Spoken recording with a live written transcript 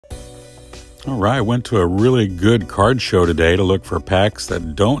All right, went to a really good card show today to look for packs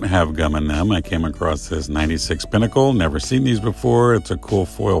that don't have gum in them. I came across this 96 Pinnacle. Never seen these before. It's a cool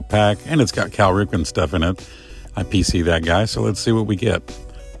foil pack, and it's got Cal Ripken stuff in it. I PC that guy, so let's see what we get.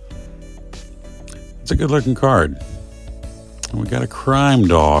 It's a good-looking card. And we got a Crime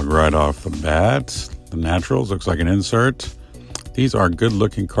Dog right off the bat. The Naturals, looks like an insert. These are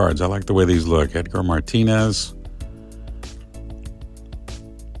good-looking cards. I like the way these look. Edgar Martinez.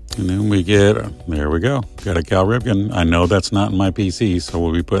 And then we get, there we go, got a Cal Ripken. I know that's not in my PC, so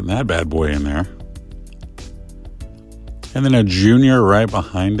we'll be putting that bad boy in there. And then a Junior right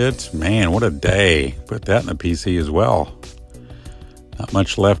behind it. Man, what a day. Put that in the PC as well. Not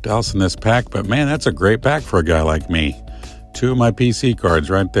much left else in this pack, but man, that's a great pack for a guy like me. 2 of my PC cards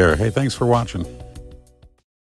right there. Hey, thanks for watching.